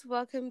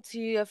Welcome to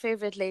your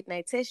favorite late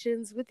night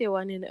sessions with your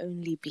one and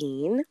only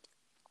Bean.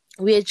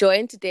 We are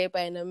joined today by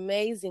an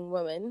amazing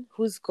woman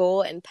whose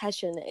goal and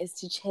passion is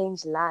to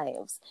change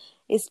lives,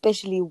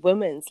 especially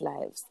women's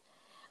lives.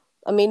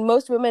 I mean,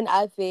 most women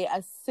out there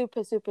are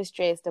super, super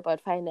stressed about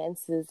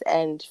finances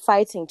and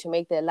fighting to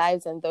make their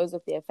lives and those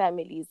of their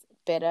families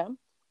better.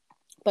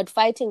 But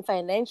fighting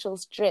financial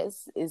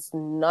stress is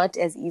not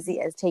as easy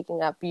as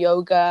taking up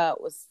yoga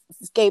or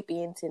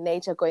escaping into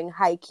nature, going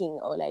hiking,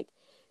 or like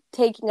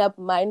taking up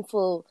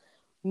mindful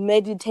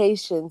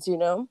meditations.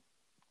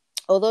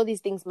 Although these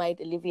things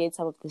might alleviate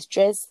some of the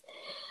stress,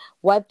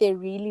 what they're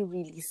really,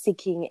 really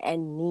seeking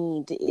and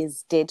need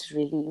is debt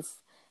relief.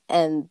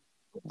 And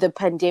the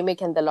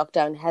pandemic and the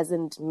lockdown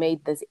hasn't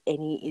made this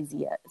any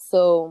easier.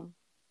 So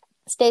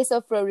Stay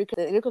Pro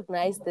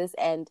recognize this,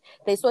 and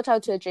they sought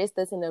out to address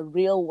this in a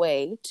real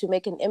way to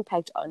make an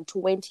impact on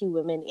 20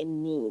 women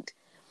in need.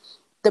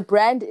 The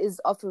brand is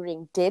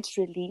offering debt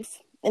relief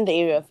in the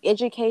area of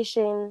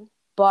education,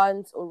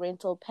 bonds or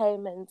rental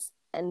payments,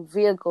 and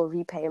vehicle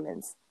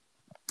repayments.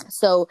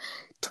 So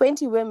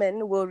 20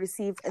 women will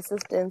receive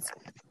assistance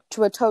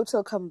to a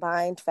total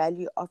combined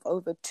value of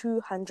over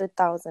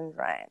 200,000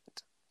 Rand.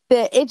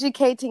 They're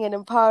educating and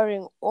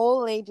empowering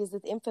all ages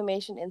with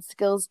information and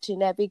skills to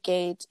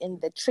navigate in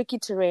the tricky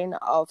terrain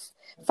of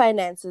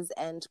finances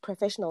and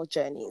professional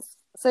journeys.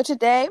 So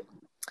today,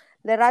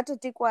 Lerato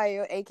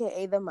Tikwayo,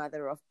 aka the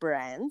mother of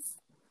brands,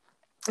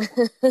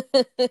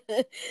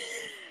 the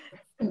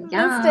Stay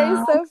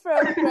Pro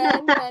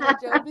brand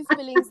manager, will be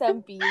spilling some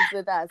beans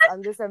with us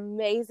on this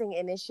amazing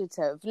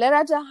initiative.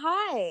 Lerato,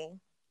 hi.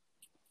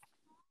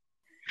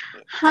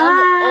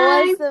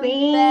 Hi, awesome.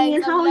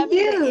 Bean. How are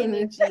you? The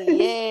energy.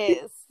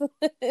 Yes.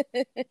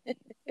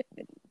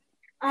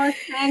 Oh,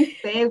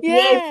 thanks, babe.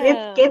 Yes,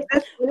 let's get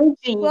this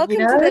energy. Welcome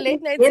to the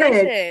late night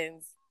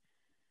sessions.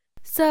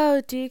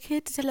 So, do you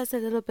care to tell us a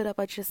little bit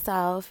about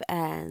yourself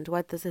and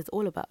what this is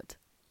all about?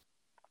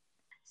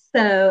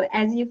 So,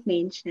 as you've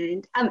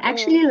mentioned, I'm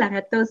actually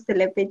Lerato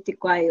Celebrate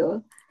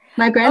Tikwayo.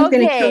 My grand's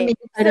going to kill me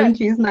if I don't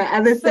use my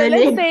other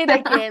surname. Let's say it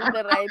again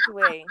the right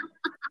way.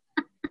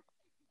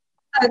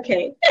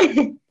 Okay.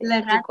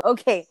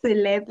 Okay.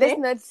 Let's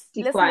not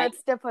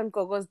step on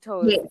Gogo's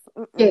toes.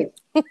 Yes.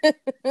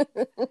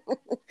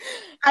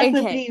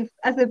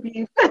 As a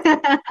belief.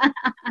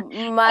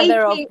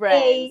 Mother of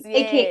brands. Yes.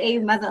 AKA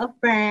Mother of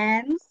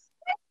Brands.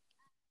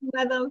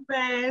 Mother of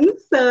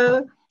Brands.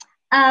 So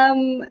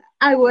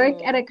I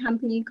work at a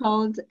company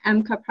called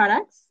Amka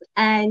Products,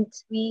 and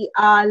we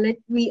are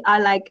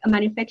like a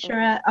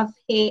manufacturer of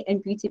hair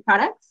and beauty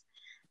products.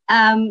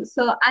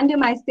 So under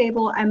my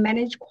stable, I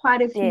manage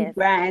quite a few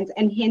brands,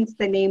 and hence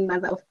the name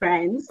Mother of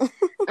Brands.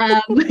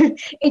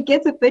 It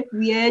gets a bit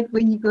weird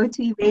when you go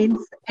to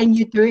events and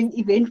you're doing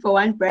event for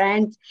one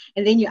brand,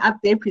 and then you're up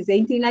there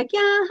presenting like,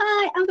 yeah,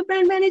 hi, I'm the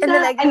brand manager.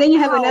 And then you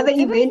have another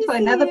event for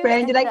another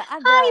brand. You're like,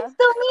 hi, it's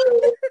still me.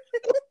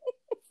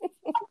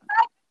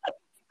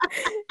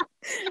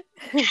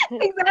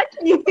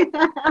 Exactly.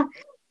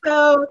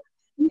 So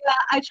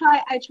yeah, I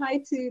try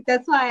to,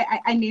 that's why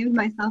I named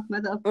myself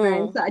Mother of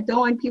Brands. So I don't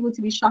want people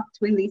to be shocked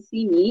when they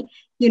see me,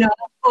 and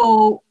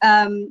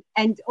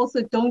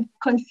also don't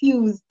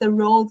confuse the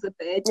roles a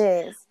bit.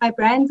 Yes. My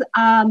brands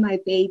are my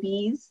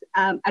babies.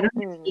 I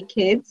don't have any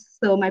kids,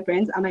 so my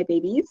brands are my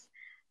babies.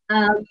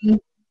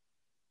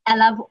 I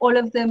love all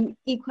of them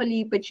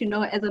equally, but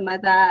as a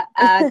mother,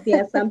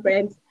 there are some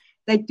brands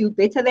that do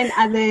better than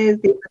others.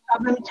 There's a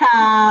problem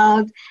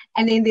child,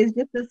 and then there's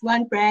just this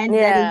one brand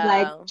that is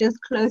like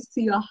just close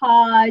to your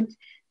heart.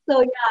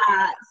 So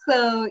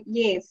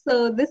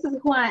so this is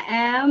who I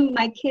am.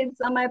 My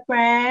kids are my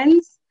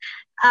brands.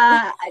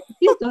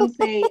 Please don't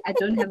say I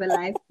don't have a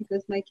life,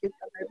 because my kids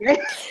are my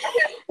brands.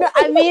 No,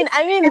 I mean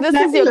this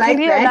is your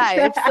career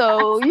life,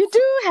 so you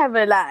do have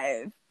a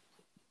life.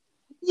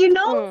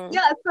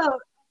 Yeah, so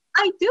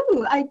I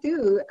do.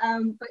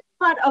 But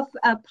part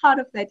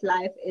of that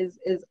life is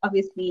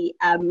obviously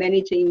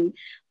managing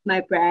my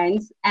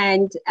brands,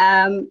 and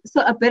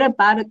so a bit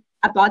about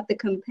the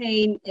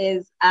campaign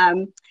is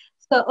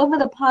so over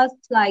the past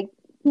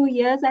 2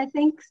 years, I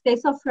think, Stay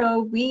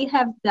Pro, we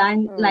have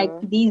done like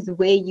these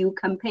Where You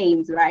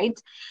campaigns,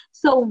 right?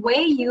 So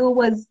Where You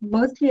was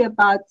mostly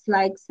about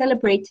like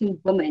celebrating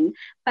women,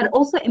 but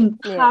also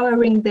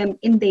empowering them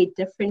in their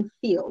different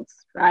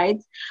fields, right?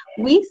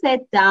 We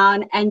sat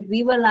down and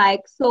we were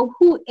like, so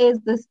who is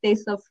the Stay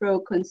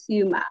Pro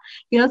consumer?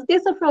 Stay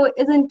Pro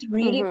isn't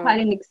really quite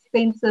an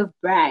expensive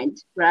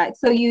brand, right?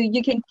 So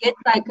you can get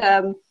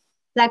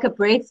like a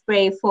braid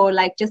spray for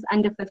like just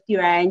under 50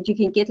 Rand. You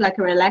can get like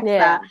a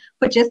relaxer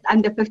for just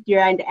under 50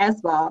 Rand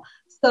as well.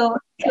 So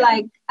it's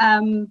like,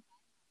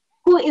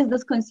 who is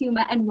this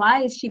consumer and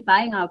why is she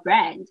buying our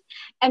brand?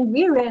 And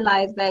we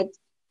realized that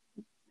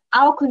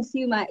our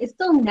consumer is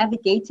still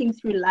navigating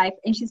through life,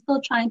 and she's still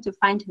trying to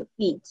find her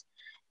feet.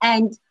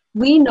 And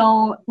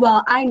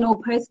I know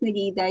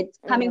personally that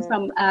coming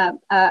from a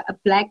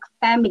Black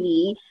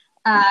family,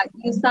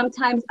 you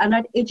sometimes are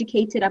not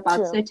educated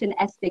about certain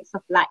aspects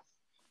of life.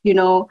 We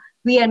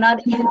are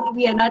not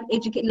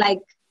educated.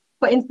 Like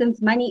for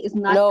instance, money is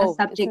not a No, it's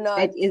subject not.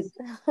 that is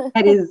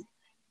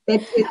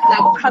like We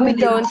prominent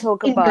don't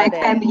talk in about Black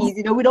it. families.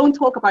 You know, we don't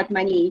talk about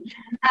money.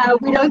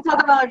 We don't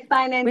talk about We just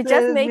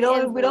finances. make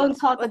ends We meet, don't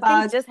talk or things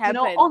about, just you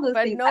know, happen, all those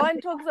but things. no one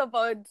talks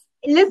about.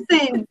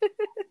 Listen,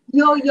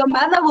 your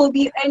mother will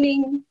be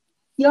earning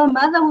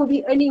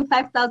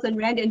 5,000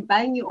 rand and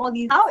buying you all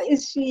these. How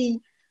is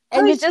she?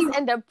 And you just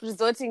end up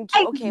resorting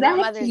to, okay, my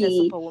mother is a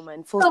Exactly.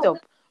 superwoman, full So stop.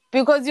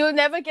 Because you'll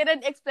never get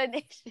an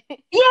explanation.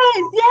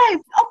 yes,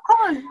 of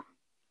course.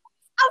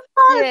 Of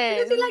course, because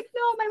Yes. you're like,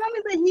 no, my mom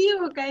is a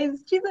hero,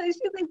 guys. She's a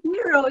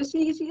hero.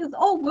 She is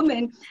all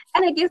woman,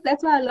 and I guess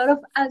that's why a lot of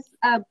us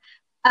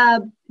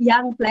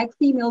young Black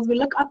females, we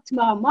look up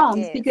to our moms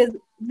Yes. because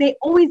they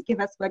always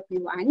give us what we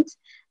want.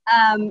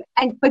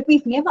 But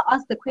we've never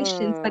asked the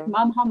questions. But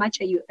mom, how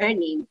much are you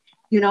earning?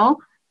 You know,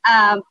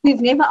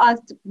 we've never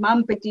asked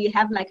mom, but do you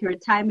have like a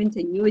retirement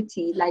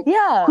annuity? Like,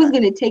 who's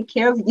gonna take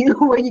care of you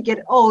when you get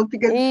old?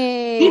 Because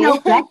you know,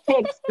 Black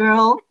techs,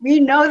 girl, we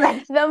know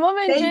that the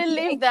moment they you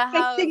leave the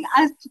house, expecting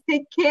us to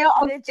take care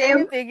of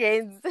them.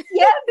 begins.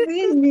 Yes,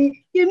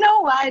 really. You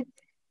know what?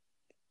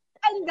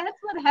 And that's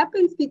what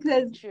happens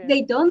because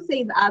they don't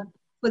save up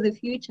for the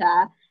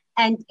future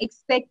and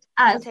expect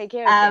us to take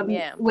care of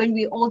them, when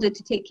we're older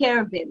to take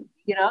care of them,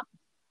 you know?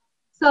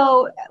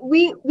 So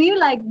we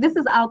like, this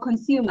is our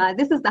consumer.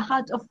 This is the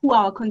heart of who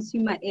our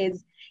consumer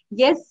is.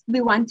 Yes,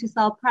 we want to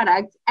sell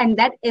products, and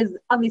that is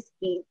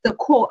obviously the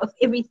core of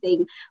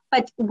everything.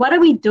 But what are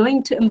we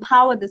doing to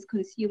empower this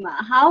consumer?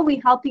 How are we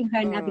helping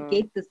her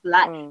navigate this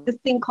life, this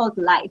thing called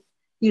life,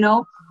 you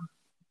know?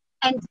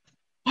 And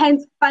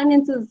hence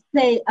finances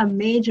play a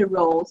major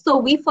role. So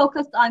we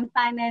focused on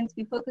finance,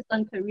 we focused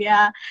on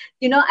career.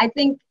 You know, I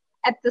think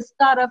at the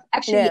start of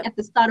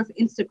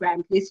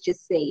Instagram, let's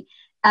just say,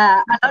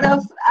 a lot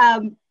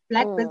of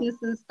Black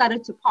businesses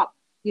started to pop,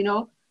 you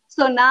know.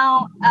 So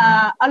now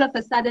all of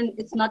a sudden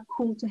it's not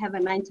cool to have a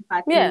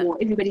 9-to-5 anymore.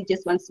 Everybody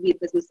just wants to be a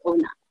business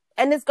owner.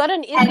 And it's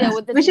gotten easier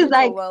with the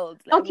digital world.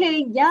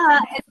 Okay,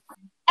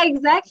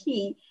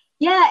 exactly.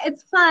 Yeah,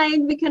 it's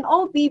fine. We can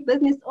all be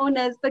business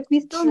owners, but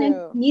we still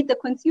need the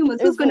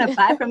consumers. Who's going to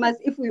buy from us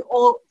if we're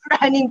all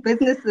running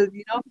businesses,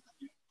 you know?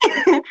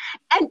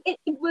 And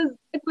it was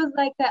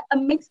like a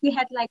mix. We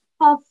had like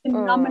 12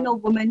 phenomenal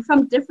women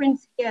from different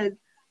spheres.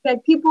 We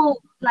had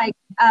people like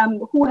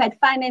who had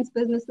finance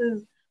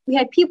businesses. We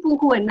had people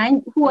who had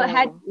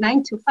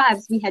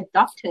 9-to-5s. We had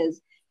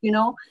doctors, you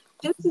know,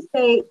 just to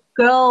say,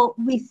 girl,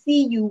 we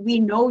see you, we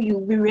know you,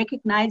 we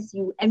recognize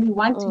you, and we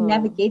want to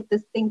navigate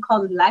this thing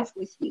called life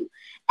with you.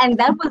 And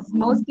that was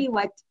mostly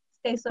what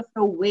Stay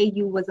Sofro Way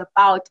You was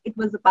about. It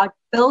was about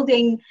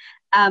building,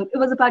 it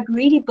was about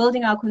really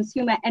building our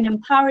consumer and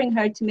empowering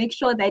her to make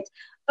sure that,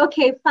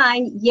 okay,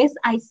 fine, yes,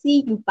 I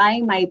see you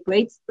buying my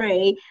braid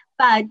spray,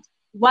 but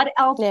what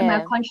else am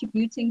I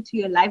contributing to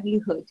your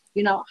livelihood?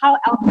 You know, how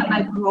else am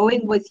I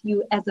growing with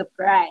you as a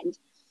brand?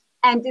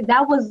 And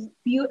that was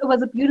it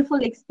was a beautiful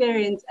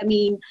experience. I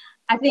mean,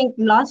 I think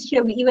last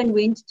year we even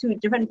went to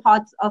different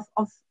parts of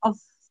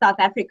South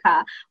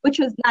Africa, which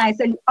was nice.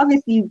 And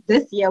obviously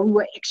this year we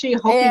were actually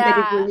hoping that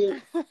it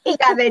would be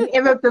bigger than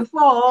ever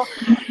before.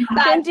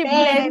 But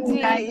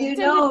 2020, you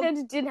know,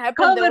 2020 didn't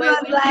happen COVID the way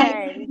was we like,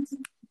 planned.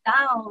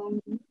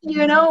 Down.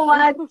 You know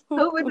what?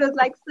 COVID was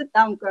like, sit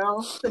down,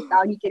 girl. Sit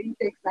down. You're getting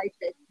too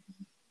excited.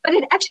 But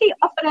it actually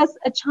offered us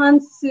a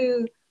chance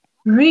to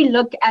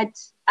relook at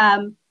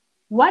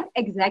what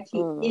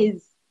exactly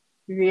is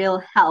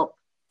real help,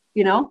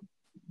 you know?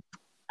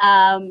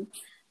 A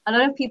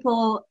lot of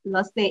people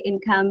lost their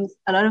incomes.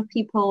 A lot of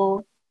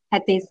people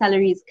had their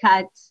salaries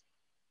cut.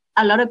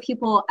 A lot of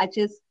people are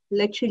just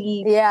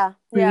literally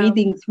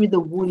breathing through the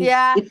wounds.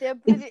 Yeah,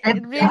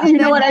 you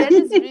know what I mean? That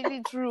is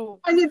really true.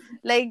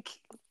 Like,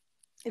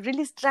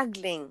 really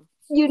struggling.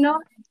 You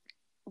know?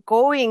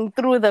 Going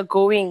through the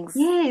goings.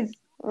 Yes.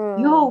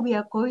 Yo, we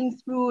are going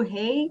through,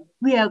 hey?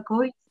 We are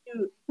going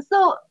through.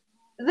 So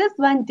this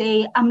one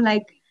day, I'm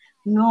like,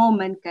 no,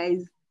 man,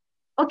 guys.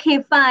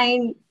 Okay,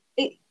 fine.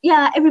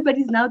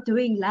 Everybody's now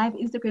doing live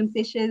Instagram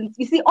sessions.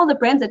 You see, all the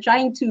brands are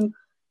trying to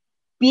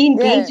be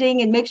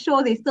engaging and make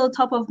sure they're still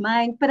top of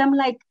mind. But I'm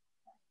like,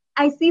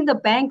 I see the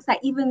banks are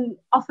even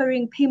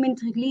offering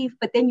payment relief,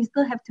 but then you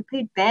still have to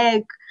pay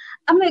back.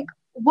 I'm like,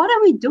 what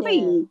are we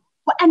doing?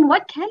 And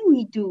what can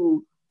we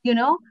do? You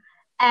know?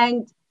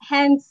 And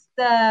hence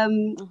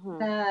the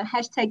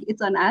hashtag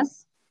It's On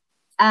Us,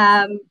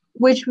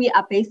 which we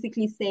are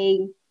basically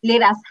saying,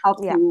 let us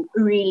help you.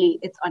 Really,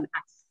 it's on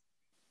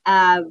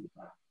us.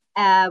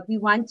 We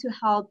want to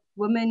help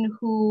women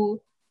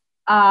who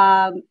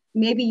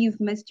maybe you've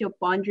missed your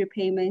bond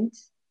repayment,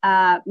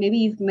 maybe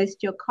you've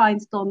missed your car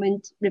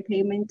installment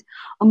repayment,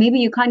 or maybe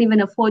you can't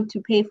even afford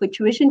to pay for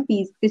tuition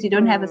fees because you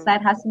don't have a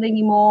side hustle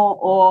anymore,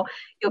 or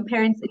your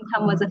parents'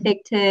 income was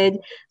affected.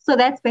 So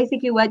that's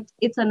basically what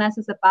It's On Us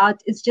is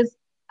about. It's just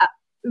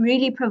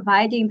really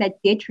providing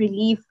that debt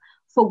relief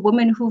for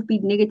women who've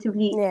been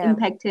negatively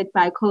impacted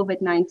by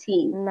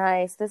COVID-19.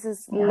 Nice. This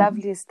is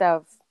lovely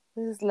stuff.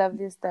 And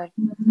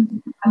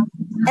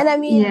I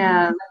mean,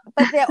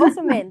 But there are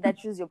also men that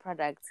choose your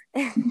product.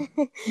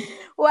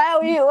 Why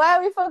are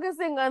we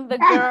focusing on the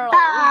girls?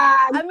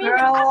 I mean,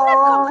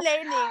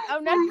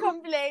 I'm not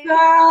complaining.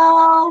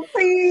 Girl,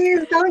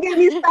 please don't get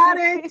me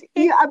started.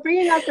 You are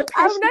bringing out the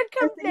passion. I'm not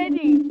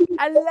complaining.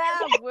 I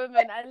love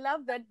women. I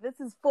love that this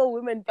is for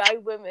women by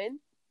women.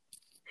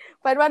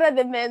 But what are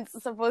the men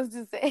supposed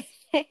to say?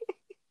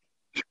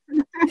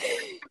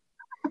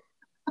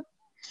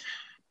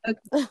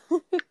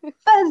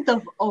 First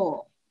of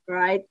all,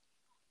 right?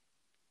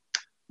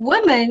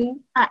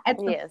 Women are at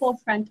the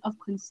forefront of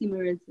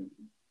consumerism.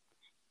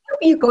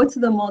 If you go to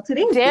the mall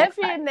today,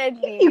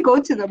 definitely. If you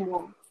go to the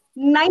mall,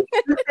 90%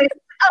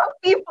 of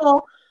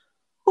people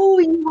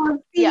who you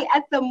will see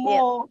at the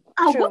mall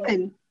are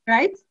women,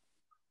 right?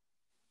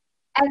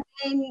 And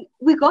then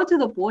we go to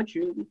the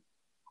boardroom.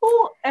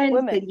 Who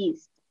earns the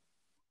least?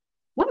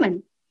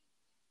 Women.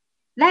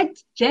 That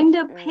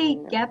gender pay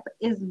gap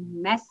is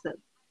massive.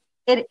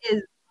 It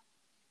is.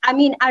 I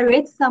mean, I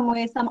read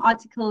somewhere some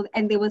article,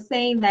 and they were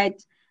saying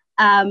that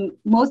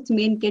most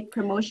men get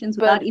promotions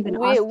without even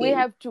asking. We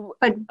have to,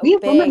 but we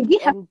women, we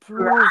have to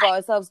prove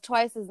ourselves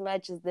twice as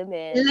much as the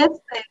men. Listen.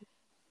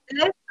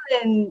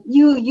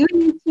 You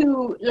need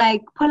to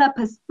like pull up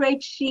a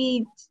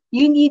spreadsheet.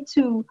 You need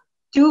to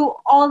do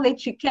all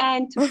that you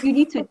can. You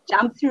need to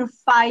jump through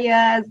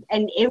fires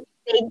and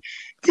everything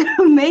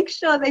to make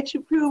sure that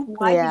you prove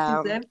why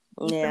you deserve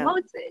to be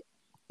promoted.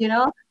 You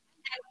know,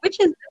 which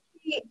is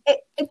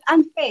it's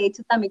unfair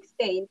to some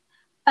extent,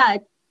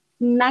 but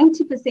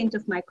 90%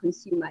 of my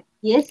consumer,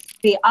 yes,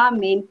 there are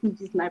men who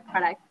use my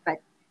product,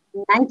 but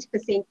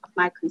 90% of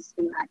my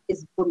consumer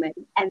is women,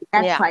 and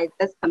that's why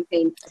this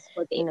campaign is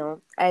for them. You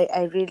know,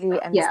 I really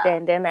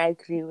understand and I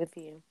agree with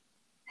you.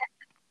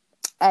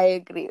 I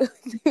agree with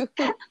you.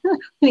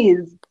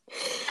 Please.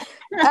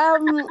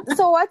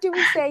 So what do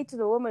we say to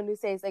the woman who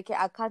says, okay,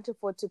 I can't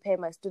afford to pay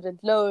my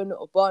student loan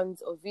or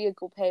bonds or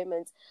vehicle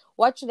payments?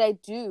 What should I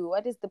do?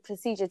 What is the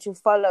procedure to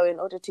follow in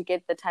order to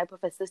get the type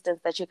of assistance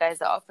that you guys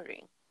are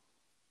offering?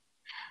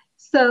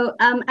 So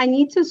I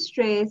need to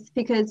stress,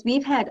 because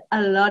we've had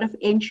a lot of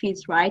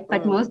entries, right?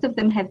 But most of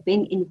them have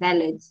been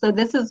invalid. So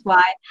this is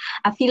why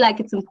I feel like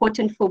it's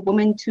important for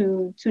women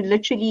to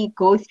literally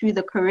go through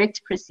the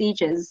correct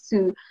procedures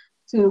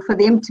for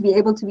them to be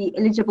able to be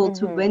eligible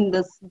to win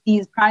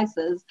these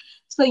prizes.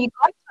 So you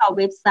go to our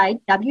website,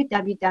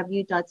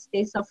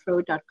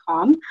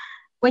 www.staysoftro.com.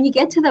 When you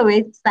get to the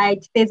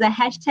website, there's a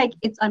hashtag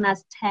It's On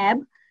Us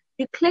tab.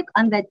 You click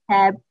on that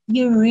tab,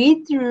 you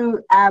read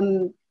through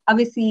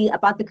obviously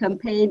about the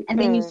campaign, and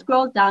then you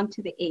scroll down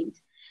to the end.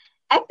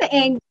 At the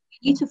end,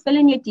 you need to fill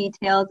in your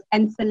details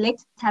and select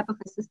the type of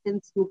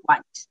assistance you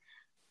want.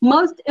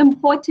 Most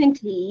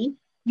importantly,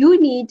 you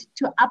need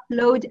to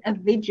upload a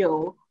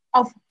video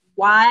of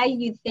why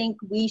you think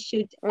we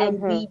should and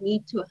we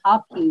need to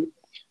help you.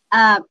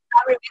 I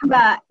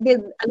remember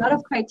there's a lot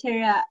of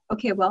criteria.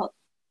 Okay, well,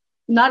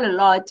 not a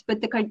lot,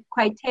 but the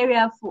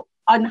criteria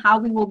on how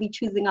we will be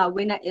choosing our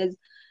winner is,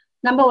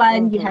 number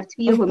one, you have to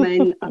be a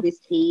woman,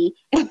 obviously.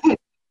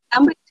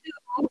 Number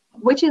two,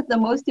 which is the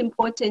most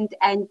important,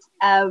 and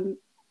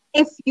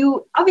if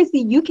you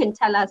can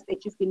tell us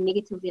that you've been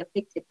negatively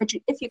affected, but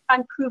if you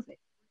can't prove it,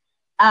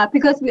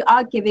 because we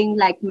are giving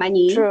like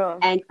money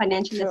and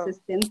financial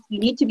assistance, you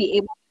need to be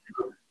able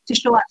to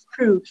show us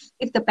proof.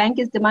 If the bank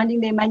is demanding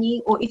their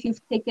money, or if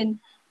you've taken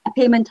a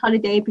payment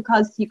holiday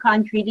because you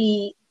can't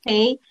really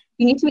pay,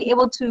 you need to be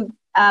able to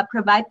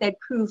provide that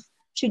proof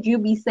should you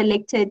be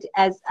selected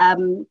as a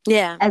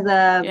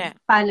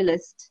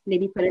finalist.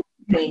 Maybe put it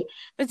this way.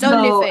 It's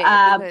only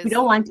fair. We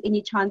don't want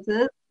any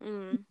chances.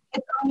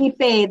 It's only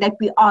fair that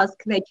we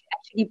ask that you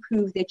actually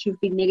prove that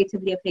you've been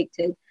negatively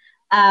affected.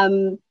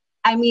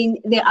 I mean,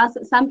 there are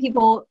some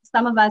people,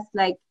 some of us,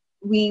 like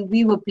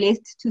we were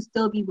blessed to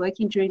still be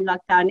working during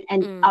lockdown,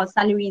 and our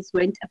salaries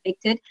weren't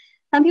affected.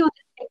 Some people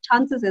just take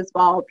chances as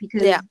well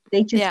because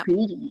they're just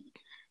greedy.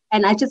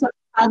 And I just want to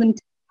tell them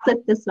to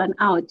sit this one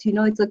out. You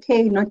know, it's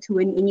okay not to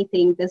win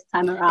anything this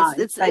time around.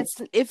 It's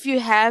if you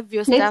have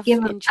your stuff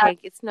in check,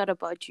 it's not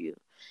about you.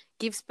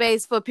 Give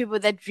space for people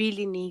that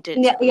really need it.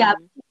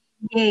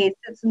 Yes,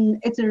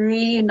 it's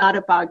really not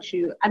about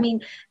you. I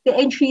mean, the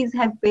entries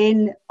have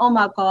been, oh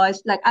my gosh,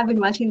 like I've been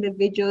watching the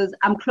videos.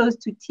 I'm close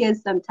to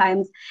tears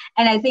sometimes.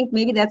 And I think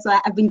maybe that's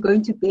why I've been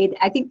going to bed.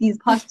 I think these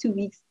past 2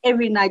 weeks,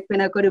 every night when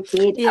I go to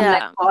bed, I'm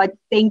like, God,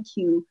 thank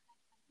you.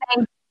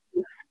 Thank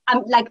you.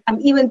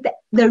 I'm even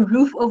the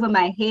roof over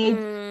my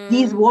head,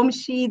 these warm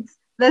sheets,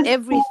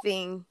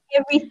 everything.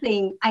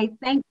 I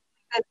thank you,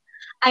 because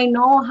I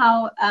know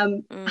how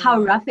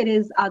rough it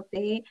is out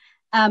there.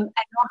 I know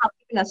how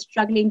people are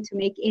struggling to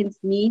make ends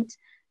meet.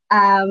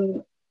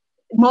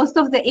 Most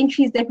of the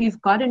entries that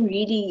we've gotten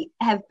really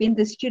have been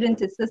the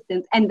student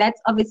assistance, and that's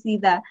obviously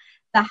the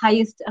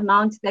highest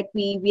amount that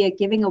we are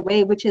giving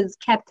away, which is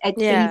capped at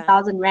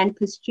 20,000 Rand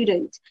per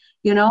student,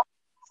 you know.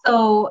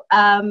 So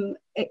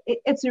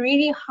it's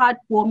really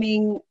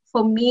heartwarming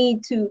for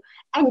me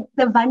and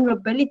the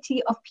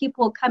vulnerability of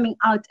people coming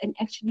out and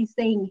actually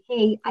saying,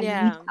 hey, I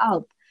need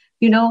help,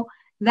 you know.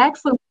 That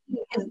for me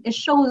it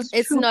shows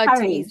It's true not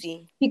courage,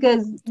 easy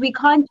because we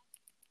can't.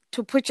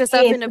 to put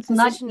yourself Yes, in a it's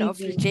not position of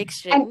easy, and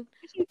rejection,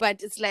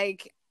 but it's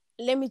like,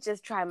 let me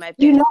just try my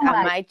you know best. I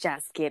what? might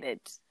just get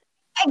it.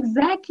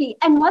 Exactly.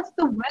 And what's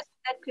the worst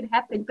that could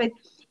happen? But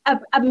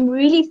I'm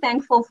really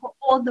thankful for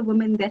all the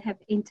women that have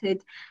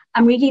entered.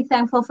 I'm really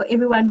thankful for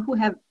everyone who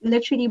have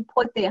literally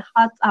put their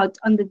hearts out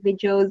on the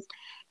videos.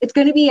 It's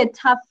going to be a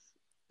tough,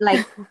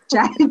 like,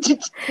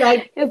 challenge.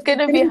 Like, It's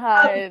gonna be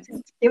hard.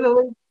 to give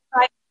away.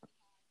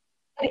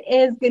 It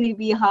is going to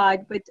be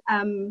hard, but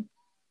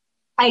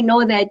I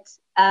know that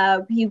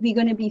we're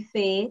going to be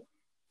fair.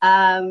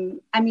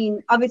 I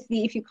mean,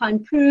 obviously, if you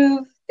can't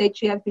prove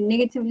that you have been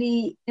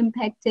negatively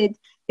impacted,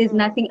 there's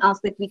nothing else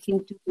that we can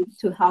do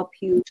to help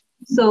you.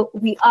 So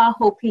we are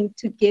hoping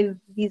to give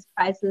these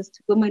prizes to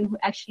women who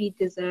actually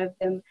deserve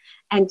them,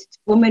 and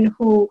women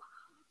who,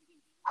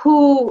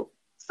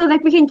 so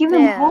that we can give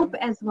them hope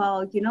as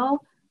well, you know?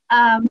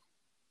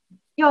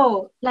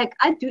 Like,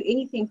 I'd do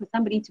anything for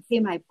somebody to pay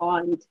my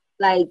bond,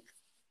 like,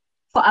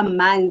 for a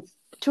month.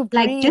 To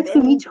Like, breathe just for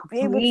me and to be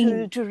able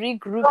breathe. to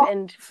regroup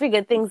and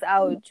figure things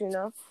out, you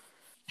know?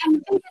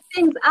 And figure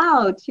things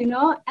out, you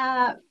know?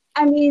 I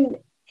mean,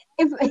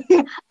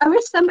 if I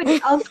wish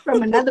somebody else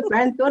from another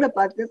brand thought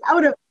about this, I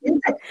would have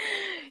been like,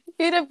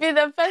 You'd have been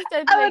the first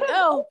to be I like, would have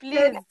oh,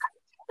 please.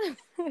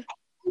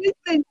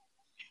 listen,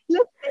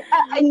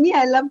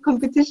 I love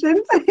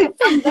competitions.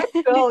 I'm that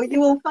girl. You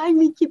will find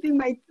me keeping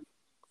my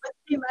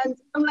 3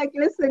 months. I'm like,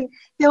 listen,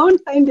 they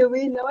won't find a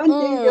way. No one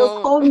day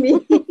they'll call me.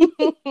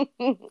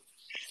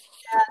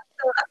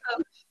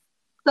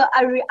 So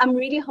I'm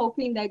really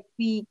hoping that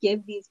we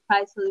give these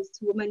prizes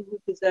to women who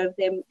deserve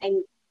them,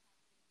 and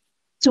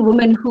to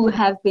women who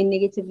have been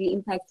negatively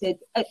impacted.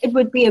 It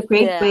would be a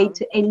great way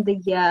to end the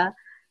year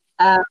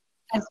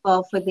as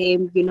well for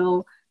them. You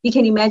know, you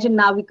can imagine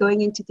now we're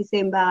going into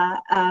December.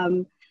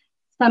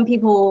 Some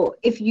people,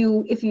 if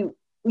you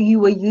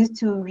were used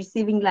to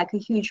receiving like a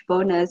huge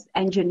bonus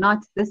and you're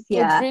not this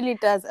year, it really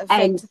does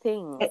affect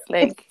things.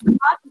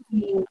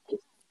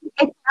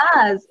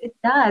 It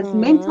does.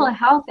 Mental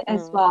health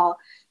as well.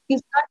 You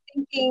start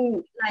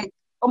thinking like,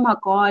 oh my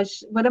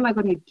gosh, what am I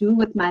going to do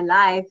with my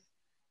life?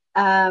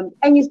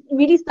 And you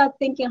really start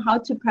thinking how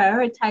to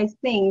prioritize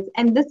things.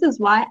 And this is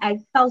why I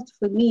felt,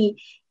 for me,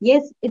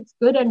 yes, it's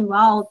good and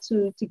well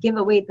to give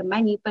away the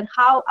money, but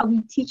how are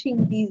we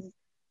teaching these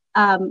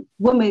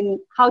women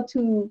how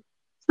to,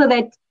 so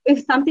that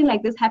if something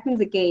like this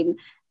happens again,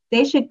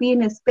 they should be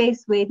in a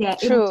space where they are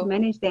able to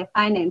manage their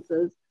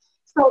finances.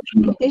 So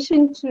in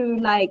addition to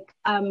like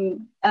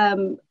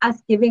us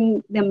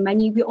giving them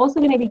money, we're also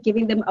going to be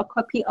giving them a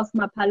copy of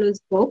Mapalo's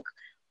book,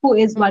 who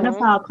is one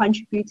of our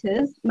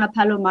contributors,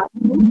 Mapalo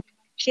Matu.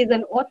 She's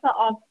an author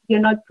of You're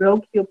Not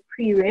Broke, You're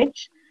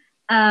Pre-Rich.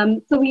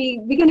 So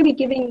we're going to be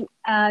giving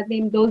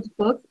them those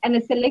books, and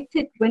the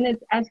selected winners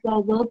as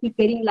well will be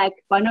getting like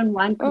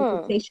one-on-one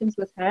consultations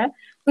with her,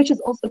 which is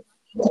also great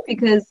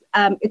because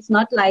it's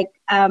not like,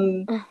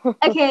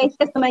 okay,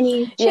 here's the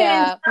money.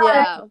 Cheers,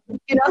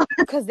 you know,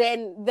 because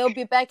then they'll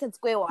be back at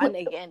square one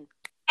again.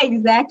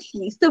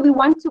 Exactly. So we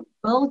want to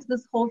build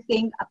this whole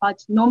thing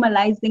about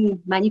normalizing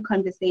money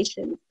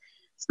conversations.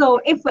 So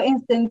if, for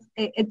instance,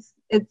 it's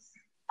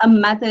a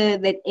mother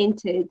that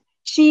entered,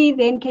 she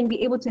then can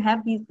be able to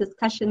have these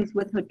discussions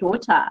with her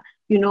daughter,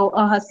 you know,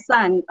 or her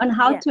son on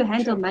how to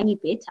handle money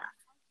better,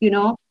 you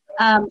know,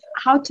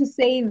 how to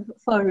save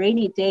for a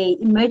rainy day,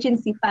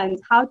 emergency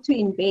funds, how to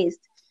invest.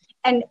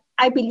 And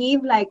I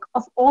believe, like,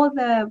 of all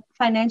the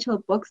financial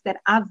books that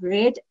I've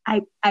read,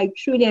 I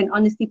truly and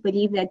honestly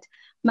believe that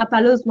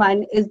Mapalo's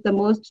one is the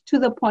most to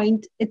the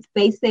point. It's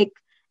basic,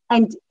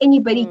 and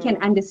anybody can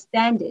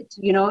understand it.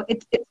 You know,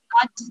 it's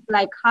not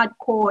like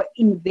hardcore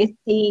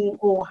investing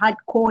or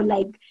hardcore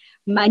like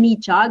money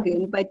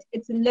jargon, but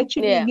it's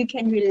literally you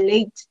can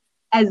relate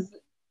as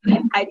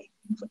at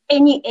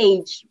any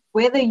age,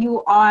 whether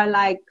you are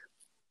like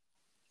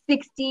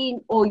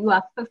 16 or you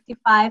are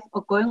 55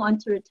 or going on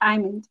to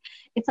retirement.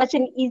 It's such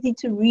an easy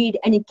to read,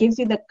 and it gives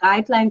you the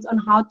guidelines on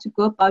how to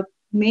go about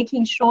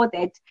making sure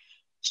that,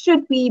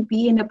 should we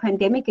be in a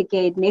pandemic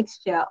again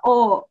next year,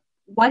 or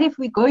what if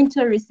we go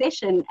into a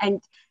recession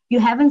and you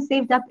haven't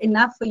saved up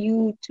enough for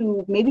you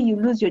to, maybe you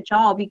lose your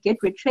job, you get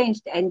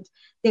retrenched, and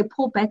they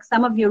pull back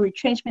some of your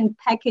retrenchment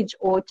package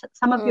or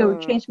some of your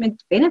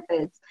retrenchment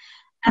benefits.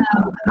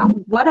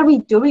 What are we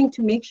doing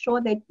to make sure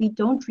that we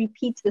don't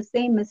repeat the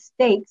same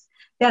mistakes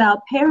that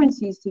our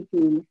parents used to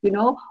do, you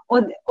know,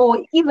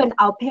 or even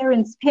our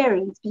parents'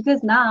 parents?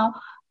 Because now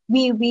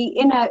we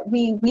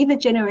the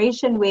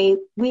generation where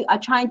we are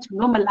trying to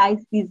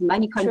normalize these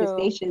money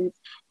conversations,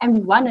 and we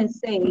want to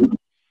say it's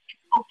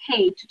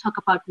okay to talk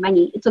about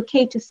money. It's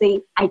okay to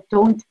say I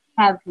don't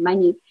have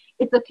money.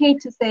 It's okay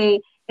to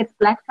say it's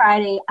Black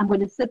Friday, I'm going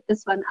to sit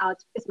this one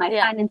out because my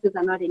finances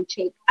are not in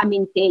check. I'm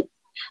in debt.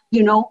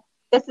 You know,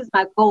 this is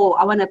my goal.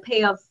 I want to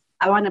pay off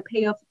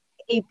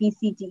A, B,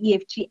 C, D, E,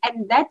 F, G.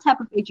 And that type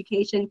of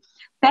education,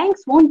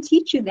 banks won't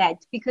teach you that,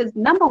 because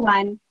number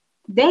one,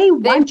 they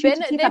want you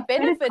to take up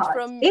credit cards.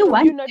 from they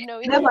want you not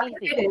knowing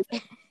anything.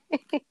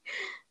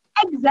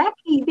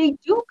 exactly, they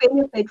do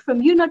benefit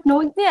from you not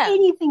knowing Yeah.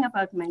 anything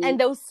about money. And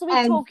they'll sweet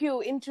And, talk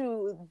you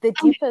into the and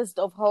deepest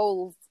of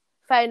holes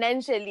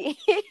financially.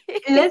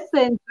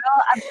 listen,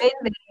 girl, I've been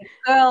there.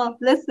 Girl,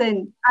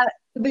 listen,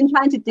 I've been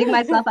trying to dig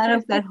myself out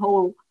of that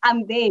hole.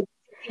 I'm there,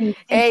 digging,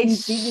 Hey, digging,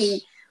 digging.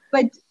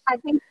 But I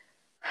think,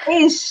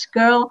 ish,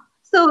 girl.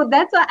 So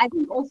that's why I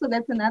think also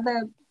that's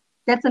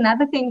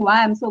another thing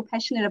why I'm so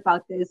passionate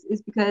about this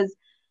is because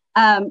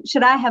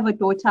should I have a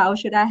daughter or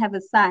should I have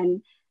a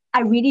son,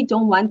 I really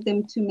don't want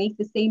them to make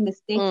the same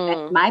mistakes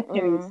that my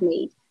parents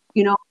made.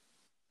 You know,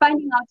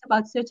 finding out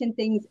about certain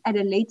things at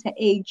a later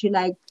age, you're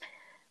like,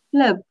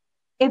 look,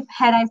 if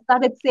had I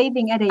started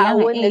saving at a I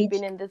younger wouldn't have age,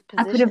 been in this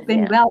I could have position.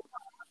 been Yeah. well.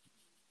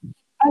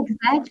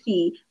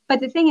 Exactly. But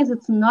the thing is,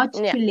 it's not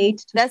Yeah. too late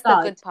to That's the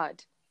start. good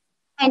part.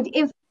 And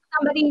if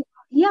somebody,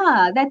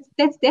 yeah,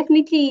 that's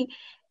definitely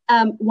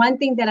one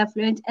thing that I've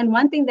learned, and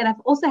one thing that I've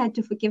also had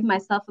to forgive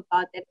myself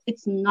about, that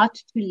it's not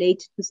too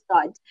late to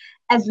start.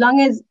 As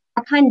long as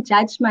I can't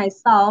judge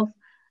myself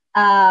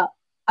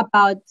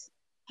about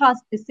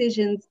past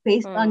decisions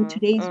based on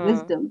today's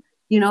wisdom,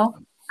 you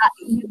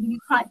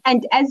can't.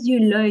 And as you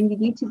learn, you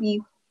need to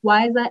be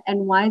wiser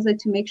and wiser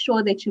to make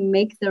sure that you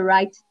make the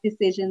right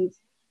decisions.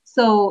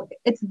 So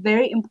it's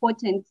very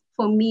important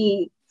for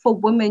me, for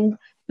women,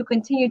 to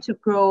continue to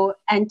grow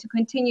and to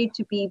continue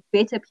to be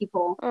better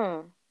people.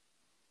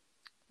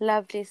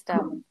 Lovely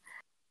stuff.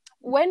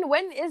 When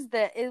is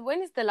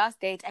the last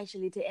date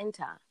actually to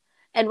enter?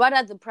 And what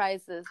are the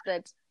prizes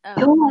that are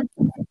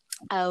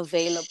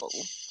available?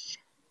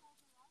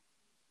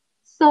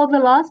 So the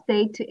last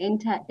date to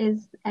enter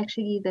is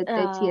actually the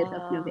 30th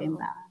of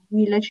November.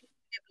 We literally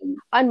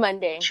On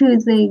Monday.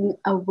 choosing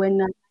a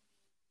winner.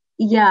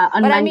 Yeah,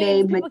 on But Monday I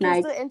mean, people can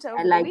midnight. still enter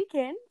over the Like,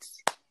 weekend.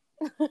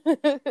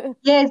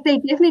 yes, they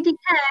definitely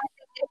can.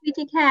 They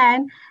definitely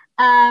can.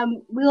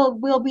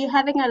 We'll be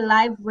having a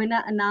live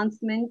winner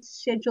announcement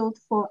scheduled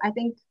for, I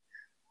think,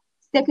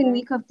 second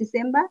week of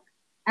December.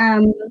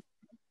 Um,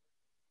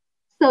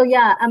 so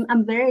yeah,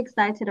 I'm very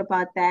excited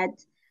about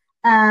that.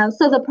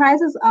 So the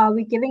prizes are,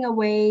 we're giving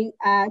away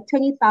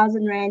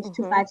 20,000 rand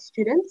to 5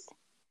 students.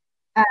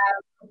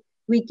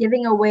 We're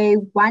giving away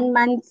 1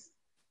 month's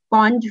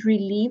bond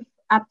relief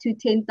up to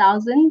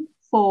 10,000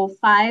 for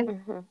 5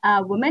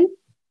 women.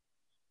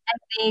 And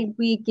then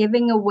we're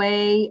giving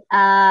away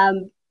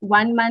 1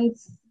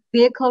 month's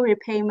vehicle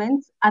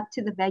repayments up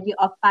to the value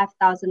of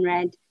 5,000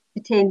 rand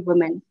to 10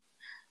 women.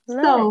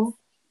 Nice. So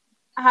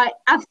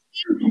I've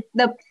seen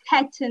the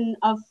pattern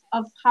of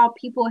how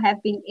people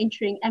have been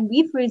entering, and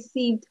we've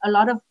received a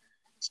lot of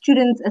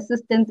students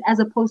assistance as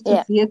opposed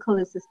to vehicle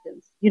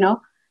assistance,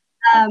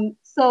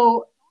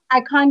 so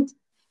I can't,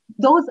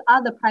 those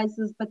are the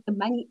prices, but the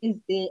money is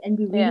there and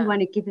we really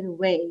want to give it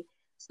away.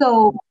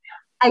 So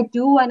I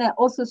do want to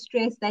also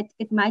stress that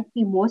it might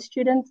be more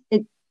students.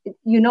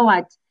 You know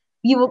what?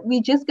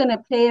 We're just going to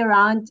play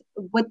around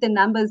with the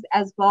numbers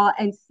as well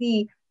and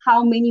see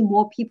how many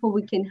more people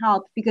we can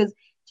help, because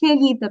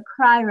clearly the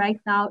cry right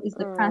now is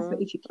the cry for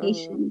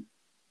education.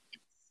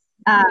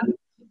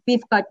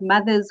 We've got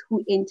mothers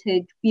who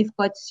entered, we've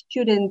got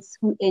students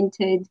who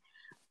entered,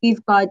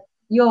 we've got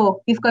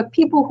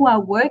people who are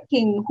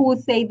working who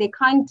say their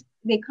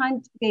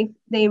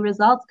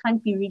results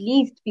can't be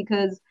released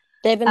because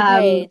they haven't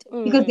paid.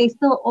 Because they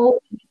still owe.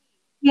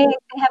 Yeah,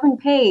 they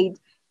haven't paid,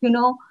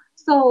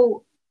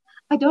 So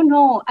I don't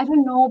know,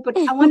 but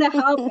I want to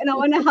help and I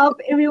want to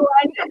help everyone.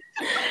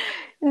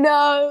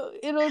 No,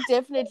 it'll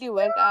definitely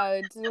work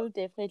out.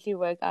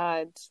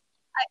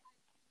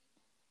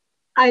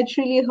 I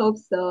truly hope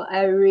so.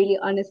 I really,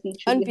 honestly,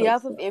 truly On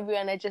behalf hope of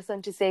everyone, I just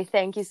want to say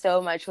thank you so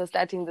much for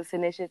starting this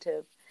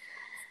initiative.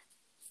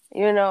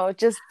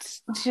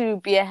 Just to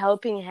be a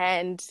helping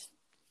hand.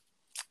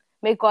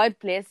 May God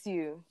bless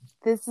you.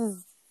 This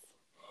is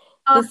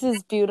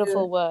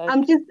beautiful work.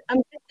 I'm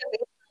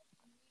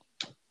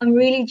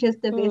really just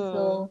a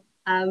vessel.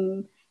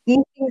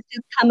 These things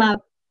just come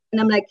up and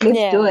I'm like,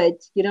 let's do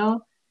it, We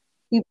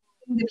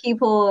bring the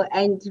people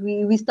and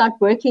we start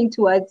working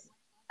towards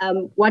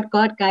what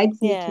God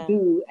guides me to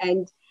do.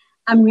 And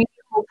I'm really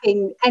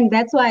hoping, and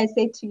that's why I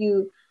said to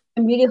you,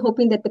 I'm really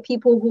hoping that the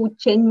people who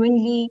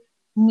genuinely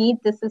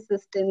need this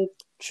assistance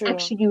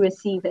actually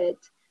receive it.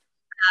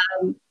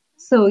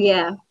 So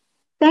yeah,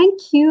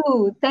 thank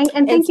you. Thank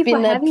you for having me. It's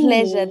been a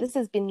pleasure. This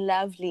has been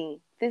lovely.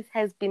 This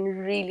has been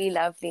really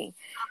lovely.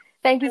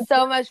 Thank you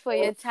so much for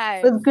your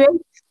time. It was great.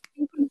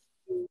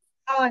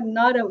 Oh,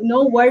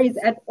 no worries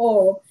at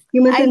all.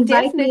 You must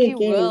invite me again. I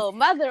definitely will.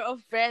 Mother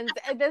of friends.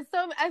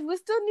 We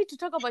still need to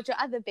talk about your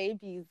other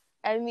babies.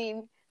 I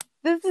mean,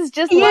 this is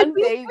just one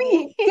baby.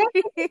 We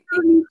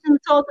need to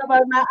talk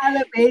about my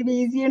other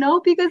babies,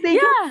 because they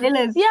get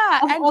jealous.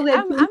 Yeah, and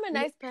I'm a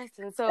nice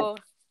person, so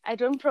I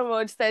don't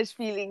promote such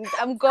feelings.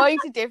 I'm going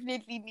to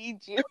definitely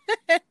need you.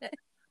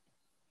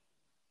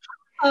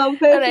 Oh,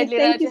 perfect. All right,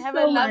 Thank you have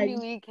so a lovely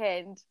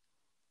weekend.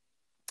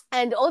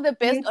 And all the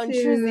best on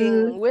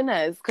choosing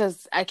winners,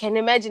 because I can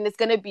imagine it's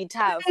going to be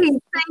tough. Hey,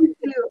 thank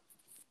you.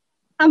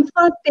 I'm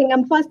fasting.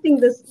 I'm fasting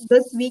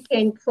this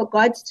weekend for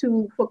God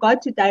to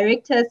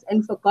direct us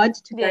and for God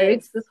to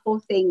direct Yes. this whole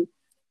thing.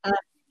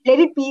 Let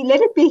it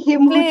be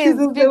Him who Please,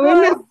 chooses the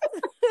winner.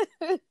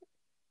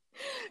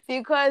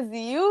 because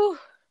you,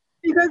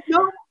 Because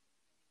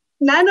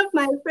none of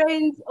my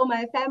friends or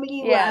my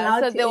family were yeah,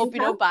 allowed so to there will be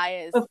enter. no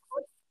bias. Of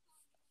course.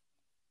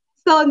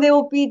 So there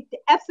will be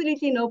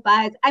absolutely no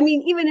bias. I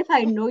mean, even if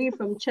I know you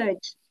from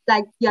church,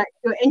 like your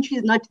entry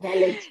is not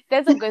valid.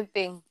 That's a good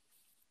thing.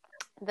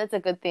 That's a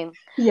good thing.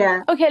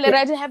 Yeah. Okay, Yeah.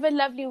 Lerato, have a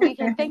lovely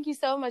weekend. Thank you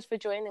so much for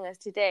joining us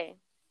today.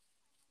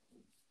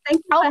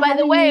 Thank you Oh, for by the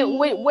having way,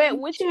 me.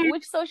 Cheers.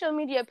 which social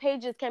media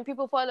pages can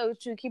people follow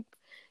to keep,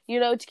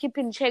 to keep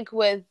in check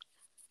with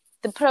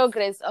the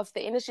progress of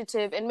the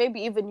initiative and maybe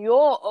even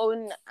your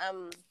own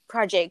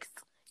projects,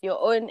 your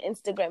own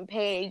Instagram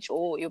page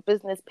or your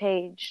business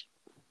page?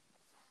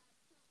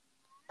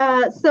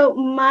 So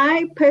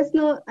my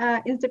personal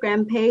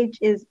Instagram page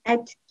is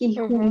at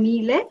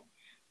Kihumile.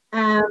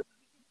 Um,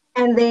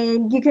 and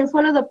then you can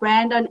follow the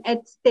brand on at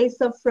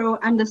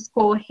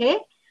 @StaySoFro_hair.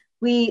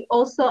 We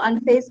also on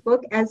Facebook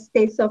as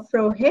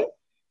StaySoFroHair.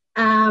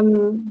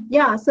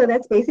 Yeah, so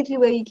that's basically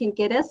where you can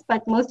get us.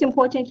 But most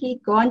importantly,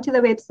 go onto the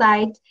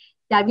website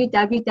Awesome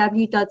stuff.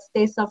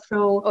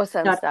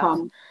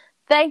 www.staysoftro.com.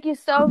 Thank you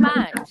so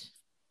much.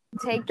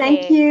 Take care.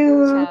 Thank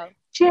you. Ciao.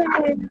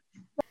 Cheers.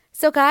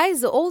 So,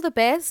 guys, all the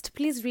best.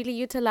 Please really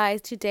utilize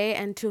today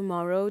and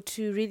tomorrow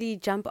to really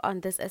jump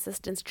on this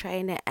assistance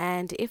train.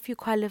 And if you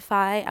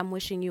qualify, I'm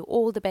wishing you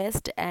all the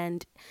best.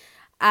 And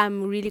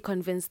I'm really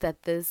convinced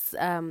that this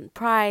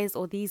prize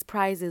or these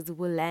prizes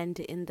will land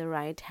in the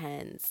right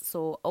hands.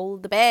 So, all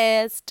the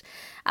best.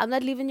 I'm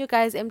not leaving you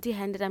guys empty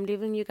handed. I'm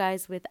leaving you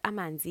guys with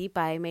Amanzi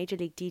by Major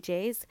League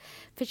DJs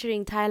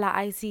featuring Tyler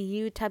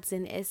ICU,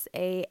 Tabsin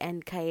SA,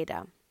 and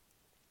Kaeda.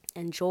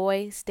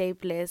 Enjoy, stay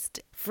blessed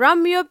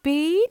from your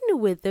bean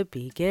with the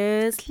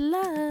biggest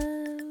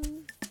love.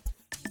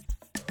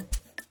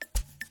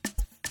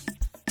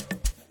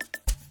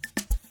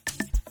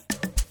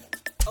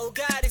 Oh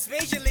God, it's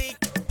Major League.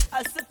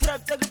 I said,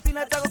 "Trap, take a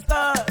peanut, take a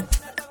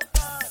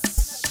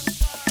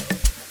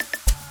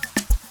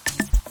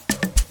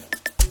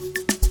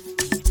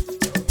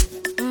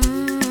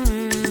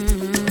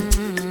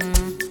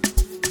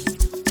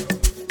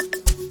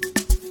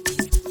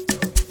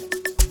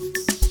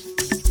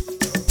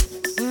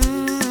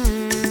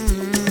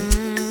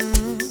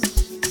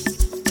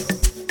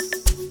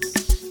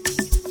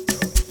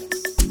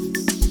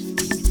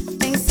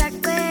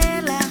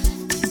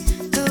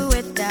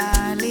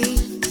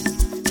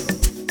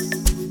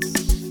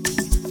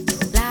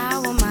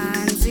Lawa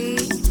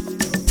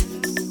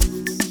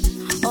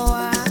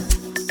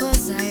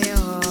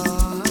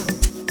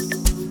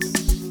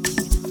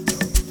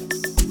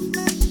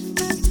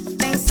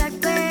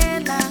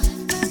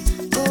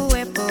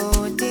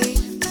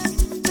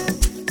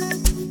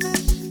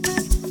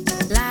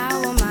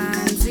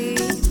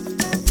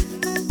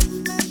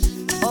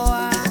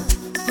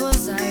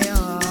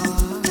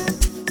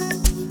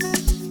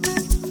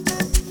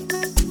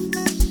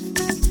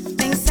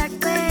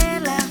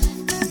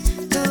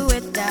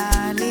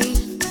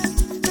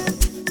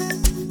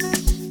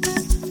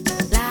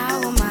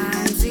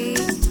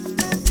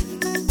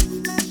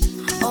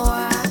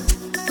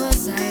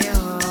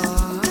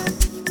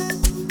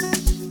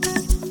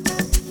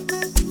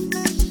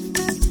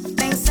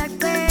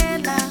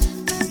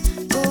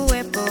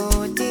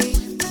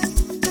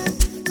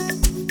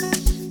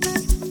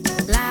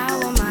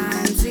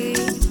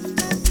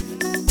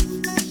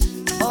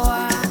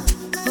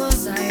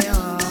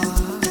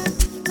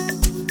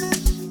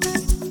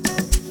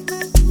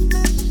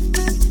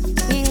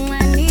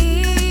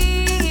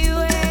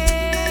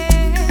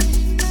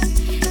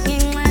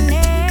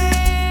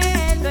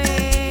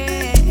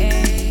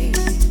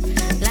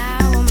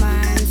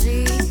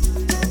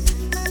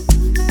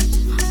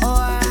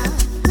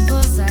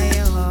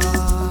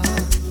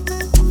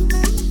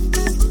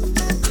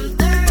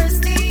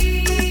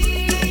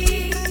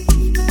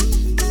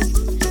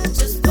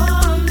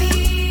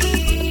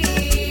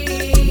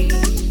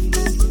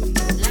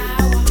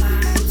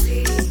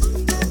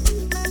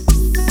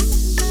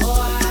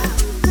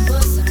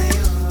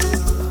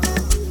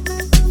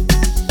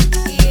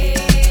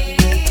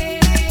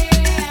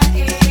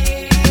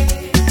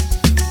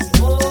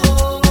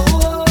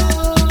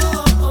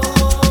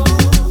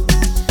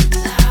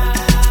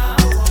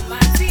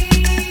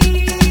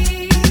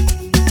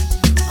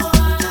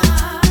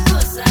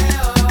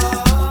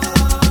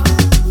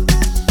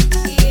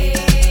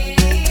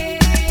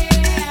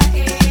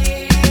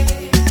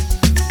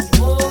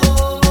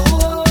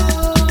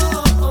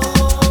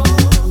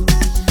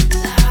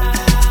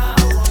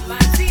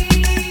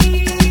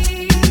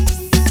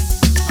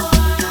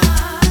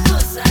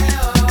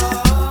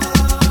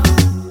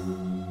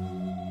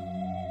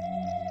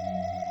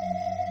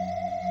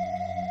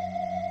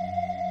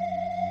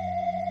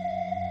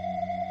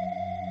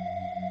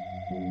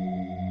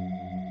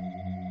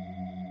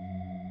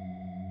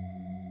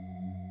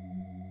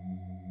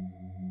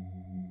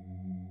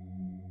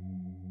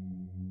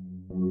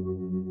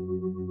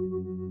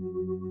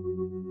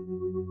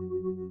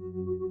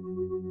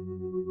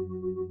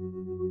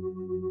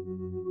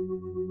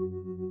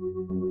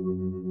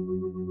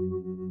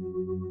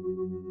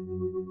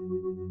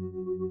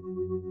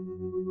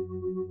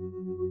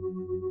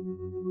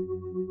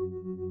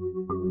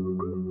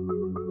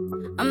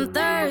I'm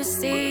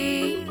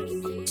thirsty,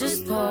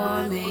 just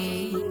pour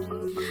me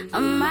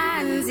a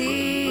manzi.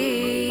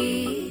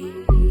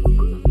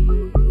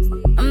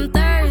 I'm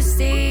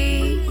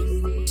thirsty,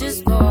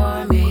 just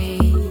pour me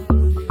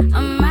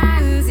a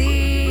manzi.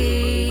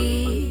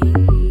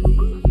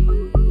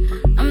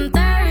 I'm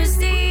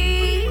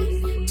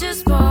thirsty,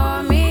 just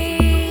pour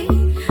me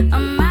a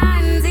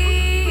manzi.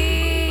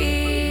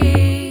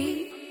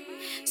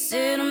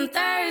 Said I'm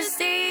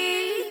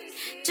thirsty,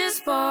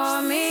 just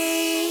pour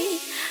me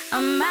a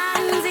manzi.